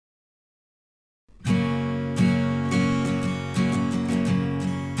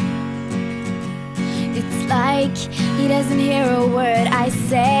like he doesn't hear a word I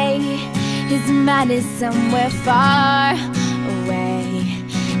say. His mind is somewhere far away,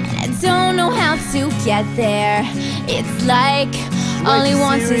 and I don't know how to get there. It's like all he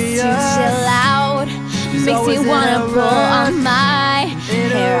wants is to chill out. Makes me wanna pull on my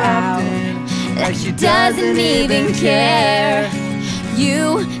hair out, like he doesn't even care.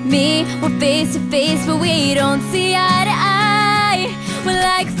 You, me, we're face to face, but we don't see eye to eye. We're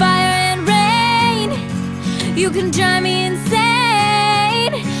like fire and rain. You can drive me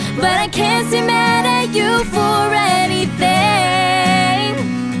insane, but I can't stay mad at you for anything.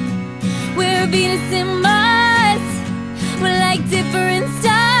 We're Venus and Mars, we're like different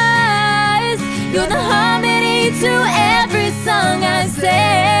stars. You're the harmony to every song I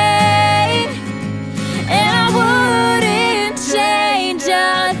sing, and I wouldn't change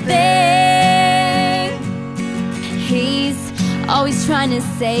a thing. He's always trying to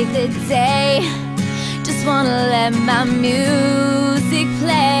save the day, just wanna let my music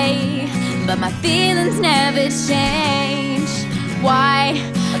play, but my feelings never change. Why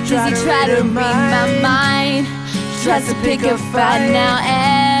does he try to read my mind? Tries to pick a fight now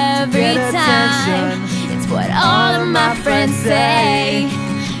every time. It's what all of my friends say.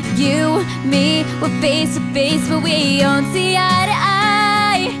 You, me, we're face to face, but we don't see eye to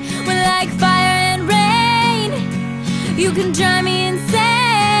eye. We're like fire and rain. You can drive me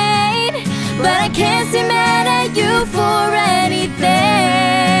insane, but I can't stay mad at you for anything.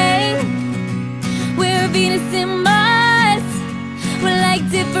 We're Venus and Mars, we're like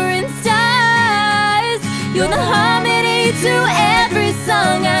different stars. You're the harmony to every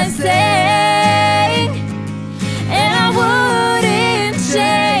song I sing, and I wouldn't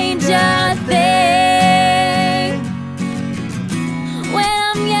change a thing. When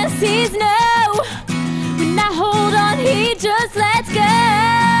I'm yes, he's no. When I hold on, he just lets go.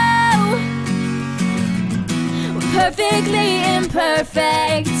 We're perfectly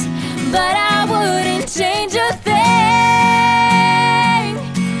imperfect, but I wouldn't change a thing.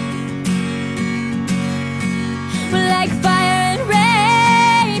 We're like fire and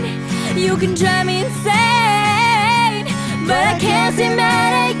rain. You can drive me insane, but I can't stay mad